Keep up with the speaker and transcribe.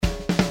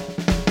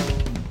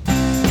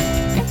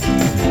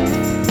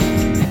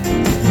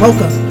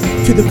Welcome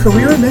to the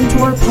Career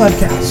Mentor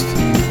Podcast,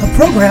 a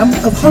program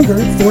of Hunger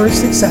for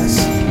Success,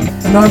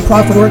 a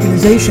nonprofit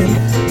organization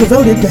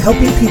devoted to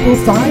helping people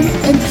find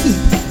and keep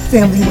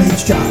family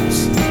wage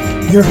jobs.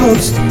 Your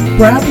host,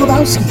 Brad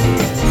Lebowski,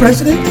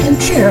 President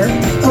and Chair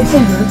of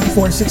Hunger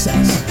for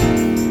Success.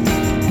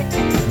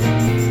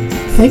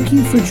 Thank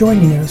you for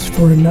joining us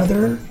for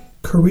another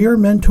Career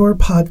Mentor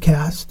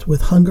Podcast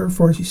with Hunger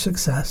for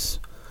Success.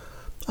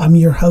 I'm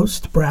your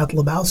host, Brad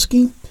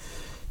Lebowski.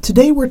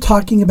 Today we're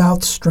talking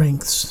about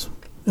strengths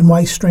and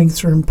why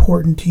strengths are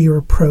important to your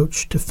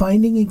approach to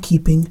finding and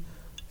keeping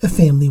a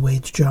family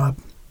wage job.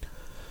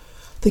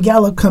 The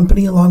Gallup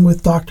Company, along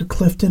with Dr.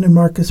 Clifton and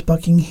Marcus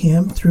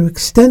Buckingham, through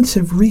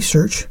extensive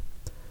research,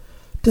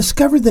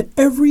 discovered that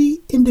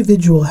every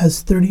individual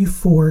has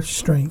 34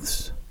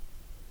 strengths.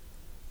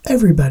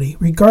 Everybody,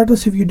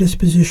 regardless of your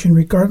disposition,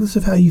 regardless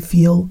of how you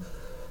feel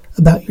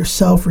about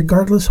yourself,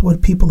 regardless of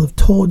what people have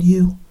told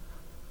you,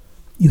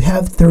 you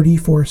have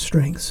 34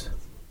 strengths.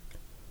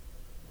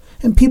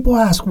 And people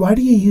ask, why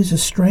do you use a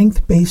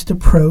strength-based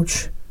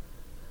approach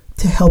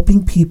to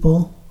helping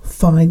people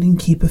find and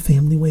keep a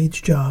family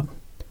wage job?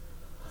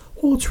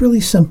 Well, it's really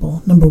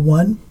simple. Number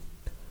one,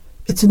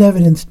 it's an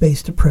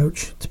evidence-based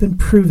approach. It's been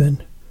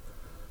proven.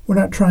 We're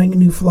not trying a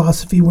new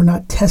philosophy. We're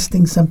not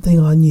testing something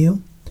on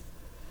you.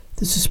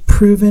 This is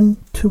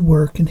proven to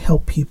work and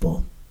help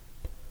people.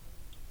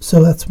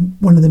 So that's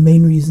one of the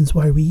main reasons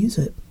why we use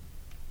it.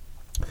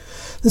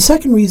 The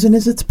second reason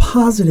is it's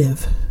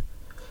positive.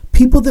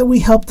 People that we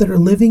help that are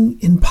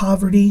living in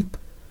poverty,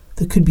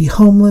 that could be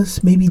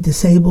homeless, maybe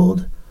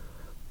disabled,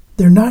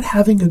 they're not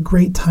having a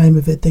great time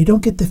of it. They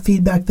don't get the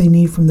feedback they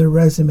need from their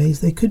resumes.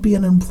 They could be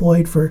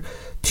unemployed for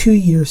 2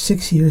 years,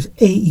 6 years,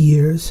 8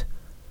 years.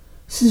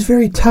 This is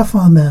very tough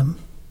on them.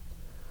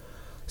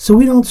 So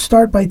we don't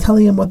start by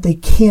telling them what they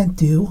can't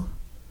do.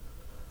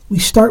 We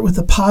start with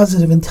the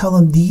positive and tell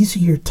them these are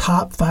your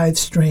top 5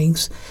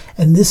 strengths,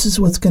 and this is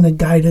what's going to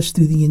guide us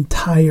through the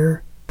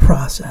entire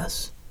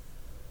process.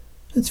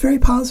 It's very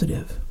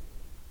positive.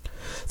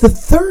 The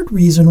third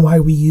reason why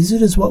we use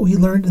it is what we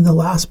learned in the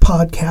last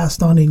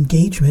podcast on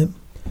engagement,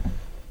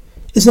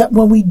 is that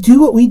when we do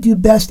what we do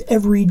best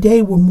every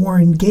day, we're more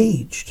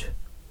engaged.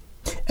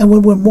 And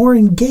when we're more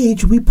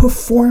engaged, we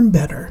perform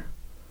better.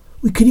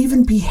 We could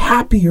even be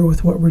happier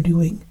with what we're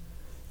doing,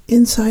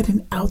 inside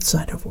and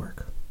outside of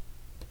work.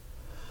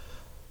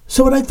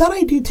 So what I thought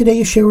I'd do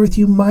today is share with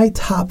you my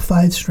top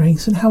 5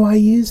 strengths and how I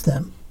use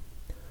them.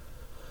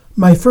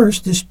 My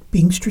first is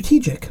being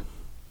strategic.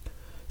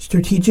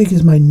 Strategic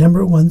is my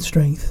number one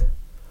strength.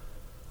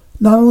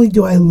 Not only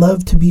do I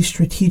love to be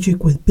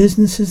strategic with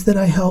businesses that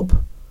I help,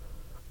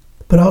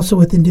 but also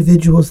with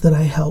individuals that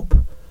I help.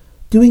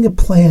 Doing a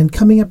plan,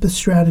 coming up with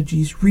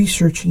strategies,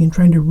 researching and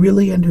trying to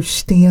really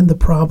understand the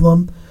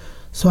problem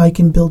so I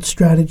can build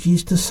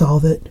strategies to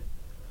solve it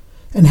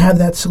and have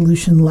that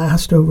solution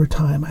last over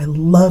time. I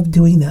love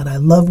doing that. I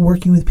love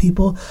working with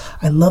people.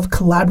 I love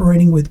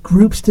collaborating with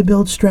groups to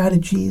build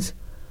strategies.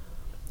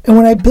 And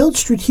when I build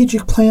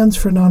strategic plans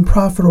for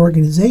nonprofit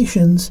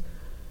organizations,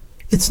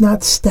 it's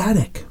not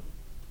static.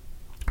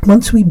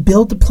 Once we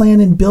build the plan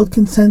and build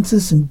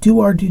consensus and do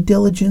our due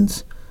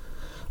diligence,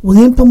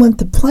 we implement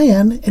the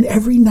plan, and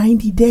every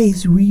 90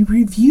 days we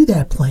review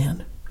that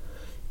plan.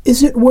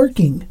 Is it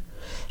working?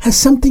 Has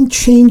something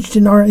changed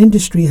in our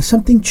industry? Has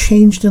something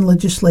changed in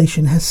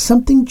legislation? Has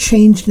something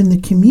changed in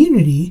the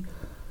community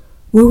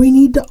where we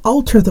need to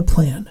alter the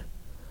plan?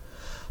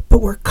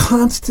 But we're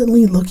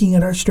constantly looking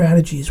at our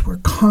strategies. We're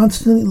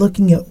constantly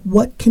looking at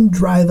what can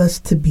drive us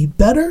to be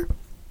better,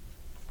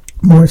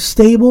 more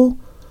stable,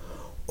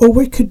 or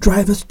what could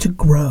drive us to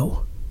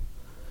grow.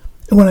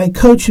 And when I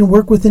coach and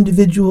work with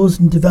individuals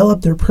and develop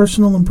their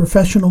personal and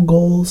professional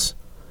goals,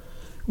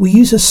 we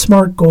use a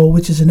SMART goal,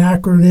 which is an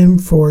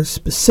acronym for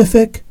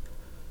specific,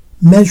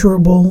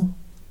 measurable,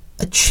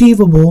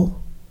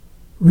 achievable,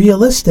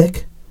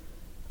 realistic,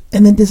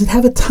 and then does it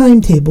have a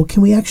timetable?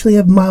 Can we actually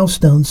have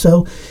milestones?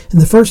 So in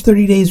the first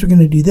 30 days, we're going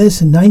to do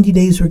this. In 90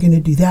 days, we're going to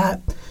do that.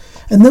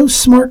 And those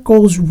SMART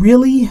goals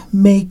really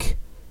make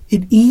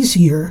it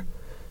easier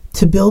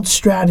to build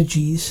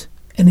strategies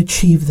and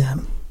achieve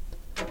them.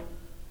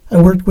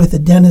 I worked with a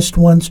dentist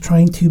once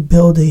trying to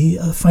build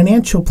a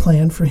financial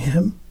plan for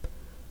him.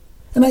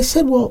 And I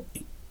said, well,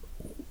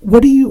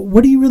 what do you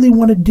really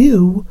want to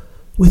do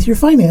with your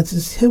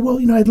finances? He said, well,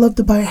 I'd love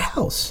to buy a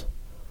house.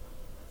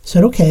 I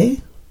said,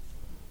 okay.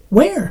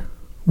 Where?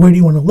 Where do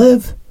you want to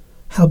live?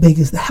 How big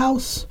is the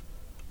house?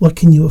 What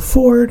can you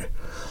afford?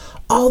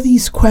 All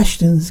these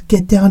questions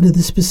get down to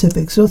the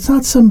specifics. So it's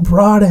not some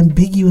broad,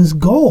 ambiguous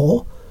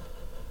goal,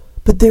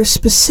 but there's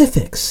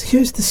specifics.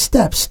 Here's the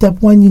steps.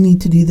 Step 1, you need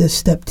to do this.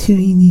 Step 2,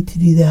 you need to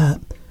do that.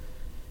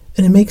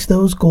 And it makes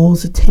those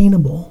goals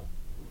attainable.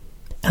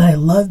 And I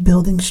love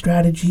building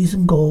strategies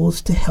and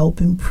goals to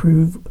help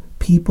improve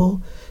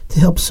people,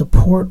 to help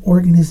support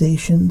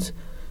organizations,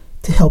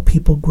 to help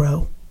people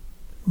grow.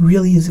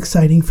 Really is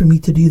exciting for me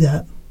to do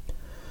that.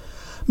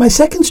 My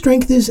second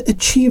strength is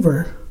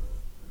achiever.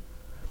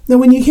 Now,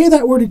 when you hear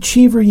that word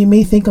achiever, you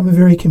may think I'm a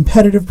very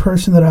competitive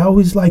person, that I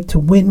always like to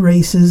win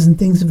races and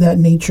things of that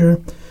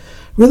nature.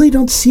 Really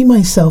don't see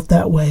myself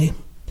that way.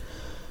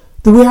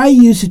 The way I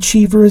use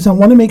achiever is I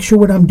want to make sure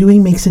what I'm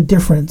doing makes a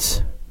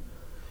difference.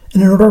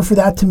 And in order for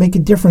that to make a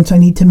difference, I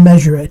need to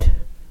measure it.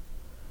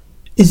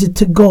 Is it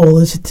to goal?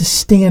 Is it to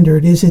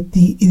standard? Is it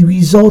the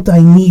result I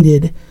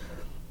needed?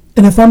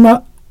 And if I'm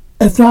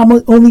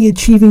only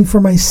achieving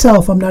for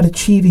myself, I'm not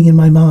achieving in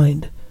my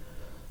mind.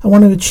 I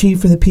want to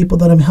achieve for the people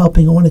that I'm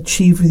helping. I want to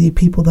achieve for the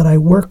people that I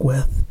work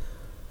with.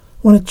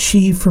 I want to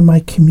achieve for my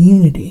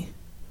community.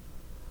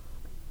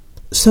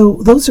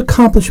 So those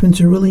accomplishments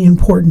are really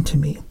important to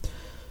me.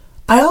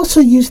 I also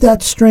use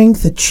that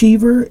strength,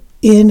 achiever,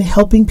 in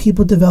helping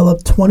people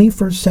develop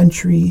 21st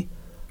century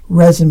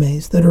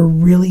resumes that are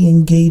really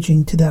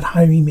engaging to that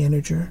hiring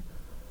manager.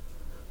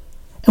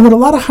 And what a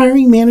lot of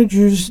hiring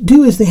managers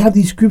do is they have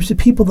these groups of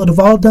people that have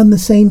all done the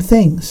same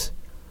things.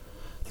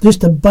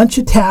 Just a bunch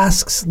of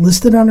tasks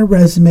listed on a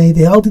resume.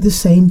 They all do the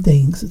same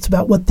things. It's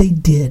about what they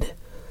did.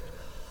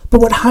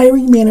 But what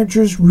hiring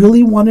managers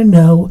really want to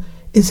know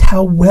is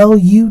how well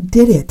you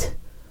did it.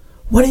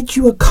 What did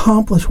you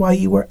accomplish while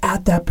you were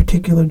at that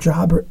particular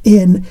job or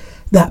in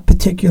that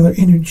particular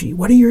energy?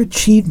 What are your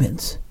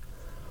achievements?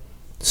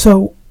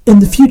 So in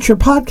the future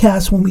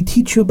podcasts, when we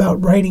teach you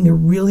about writing a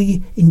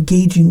really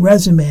engaging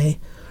resume,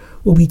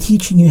 we'll be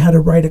teaching you how to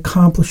write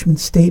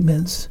accomplishment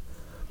statements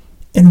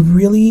and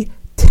really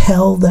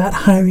tell that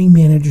hiring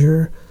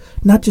manager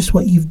not just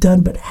what you've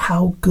done, but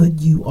how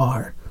good you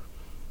are.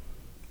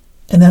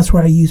 And that's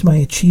where I use my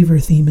achiever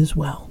theme as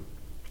well.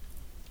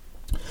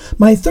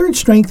 My third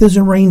strength is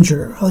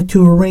arranger. I like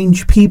to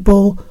arrange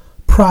people,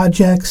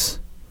 projects,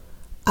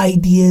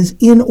 ideas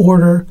in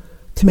order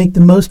to make the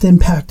most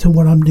impact to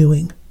what I'm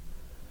doing.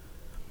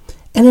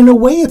 And in a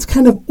way, it's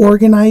kind of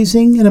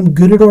organizing, and I'm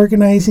good at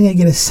organizing. I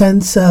get a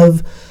sense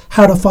of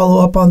how to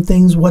follow up on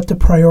things, what to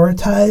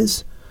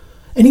prioritize.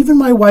 And even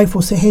my wife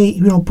will say, hey,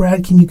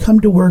 Brad, can you come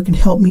to work and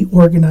help me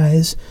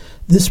organize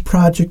this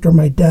project or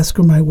my desk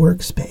or my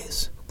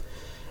workspace?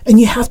 And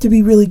you have to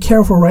be really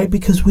careful, right?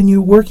 Because when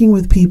you're working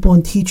with people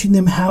and teaching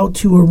them how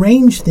to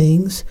arrange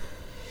things,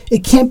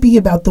 it can't be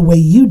about the way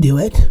you do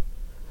it.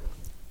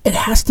 It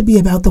has to be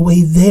about the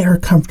way they're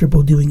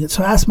comfortable doing it.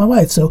 So I asked my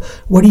wife, so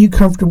what are you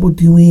comfortable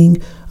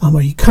doing?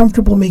 Are you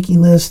comfortable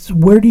making lists?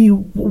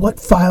 What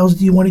files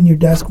do you want in your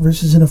desk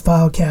versus in a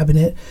file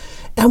cabinet?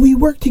 And we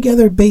work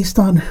together based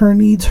on her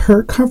needs,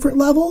 her comfort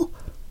level.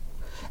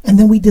 And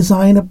then we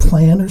design a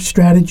plan or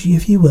strategy,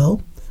 if you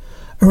will,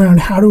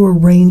 around how to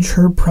arrange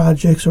her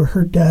projects or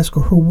her desk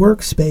or her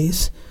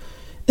workspace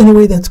in a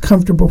way that's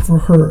comfortable for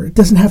her. It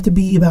doesn't have to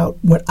be about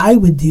what I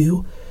would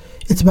do.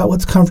 It's about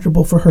what's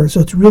comfortable for her.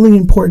 So it's really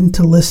important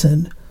to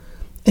listen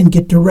and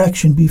get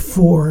direction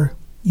before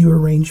you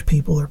arrange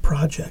people or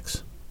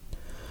projects.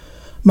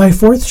 My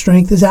fourth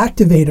strength is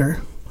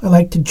activator. I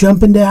like to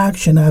jump into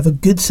action. I have a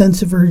good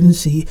sense of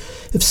urgency.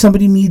 If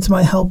somebody needs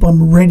my help,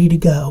 I'm ready to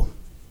go.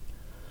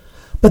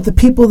 But the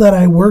people that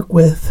I work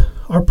with,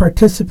 our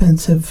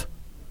participants, have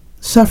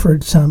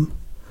suffered some.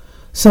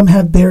 Some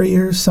have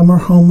barriers, some are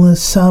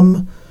homeless,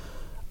 some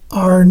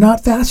are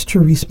not fast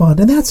to respond,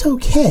 and that's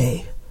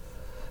okay.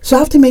 So I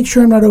have to make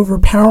sure I'm not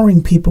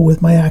overpowering people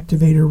with my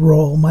activator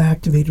role, my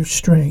activator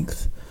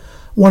strength.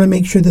 I want to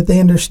make sure that they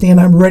understand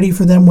I'm ready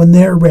for them when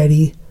they're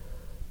ready,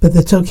 but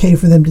that's okay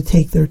for them to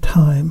take their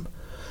time.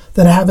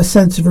 That I have a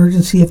sense of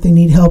urgency if they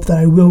need help, that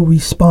I will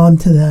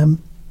respond to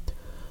them.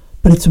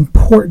 But it's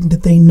important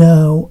that they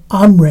know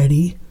I'm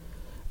ready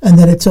and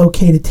that it's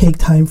okay to take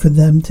time for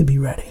them to be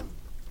ready.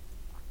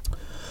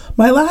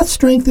 My last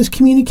strength is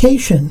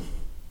communication.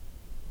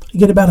 I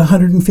get about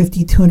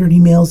 150, 200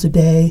 emails a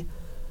day.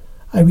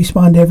 I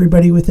respond to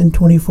everybody within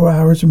 24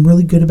 hours. I'm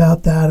really good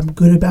about that. I'm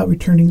good about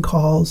returning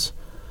calls.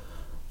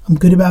 I'm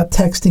good about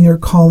texting or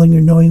calling or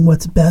knowing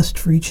what's best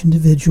for each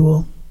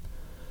individual.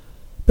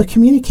 But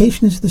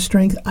communication is the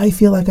strength I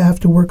feel like I have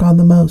to work on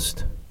the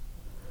most,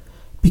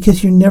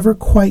 because you're never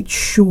quite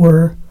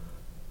sure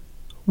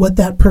what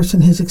that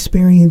person has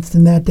experienced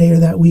in that day or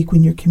that week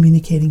when you're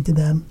communicating to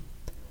them.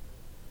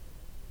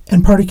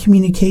 And part of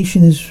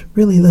communication is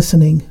really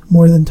listening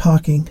more than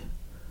talking.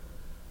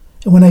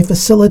 And when I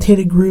facilitate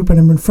a group and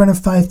I'm in front of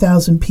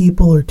 5,000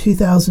 people or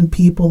 2,000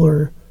 people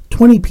or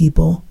 20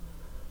 people,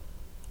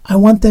 I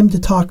want them to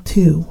talk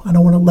too. I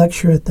don't want to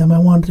lecture at them. I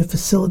want to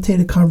facilitate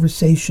a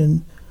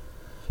conversation,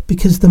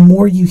 because the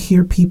more you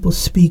hear people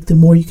speak, the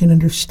more you can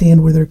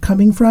understand where they're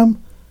coming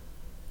from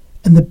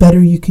and the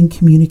better you can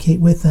communicate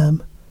with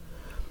them.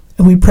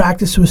 And we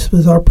practice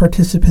with our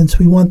participants.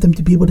 We want them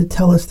to be able to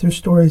tell us their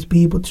stories,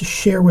 be able to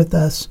share with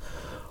us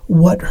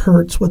what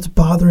hurts, what's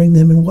bothering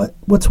them, and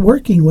what's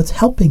working, what's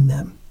helping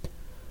them.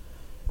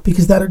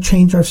 Because that'll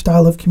change our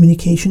style of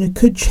communication. It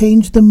could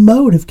change the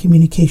mode of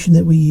communication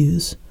that we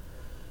use.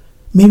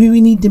 Maybe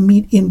we need to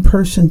meet in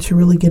person to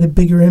really get a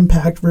bigger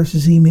impact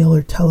versus email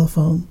or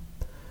telephone.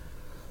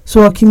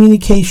 So while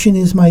communication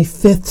is my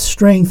fifth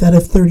strength out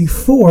of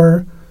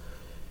 34,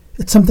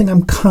 it's something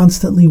I'm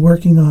constantly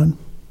working on.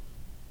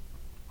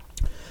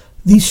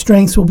 These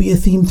strengths will be a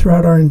theme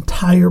throughout our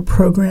entire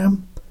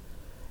program,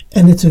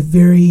 and it's a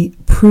very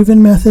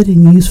proven method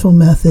and useful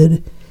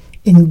method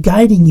in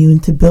guiding you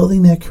into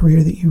building that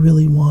career that you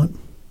really want.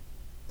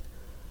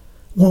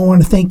 Well, I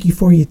want to thank you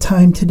for your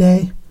time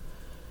today.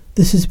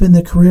 This has been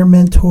the Career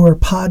Mentor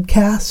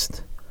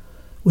Podcast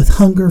with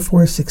Hunger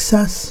for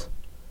Success.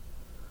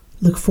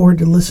 Look forward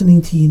to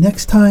listening to you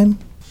next time,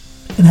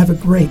 and have a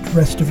great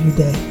rest of your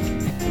day.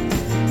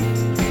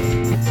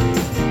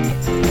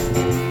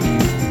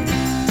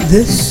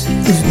 This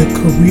is the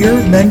Career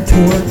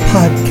Mentor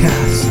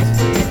Podcast,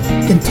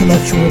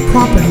 intellectual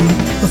property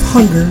of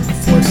Hunger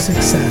for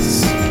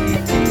Success.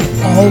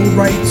 All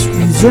rights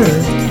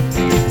reserved,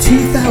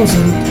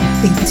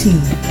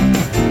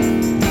 2018.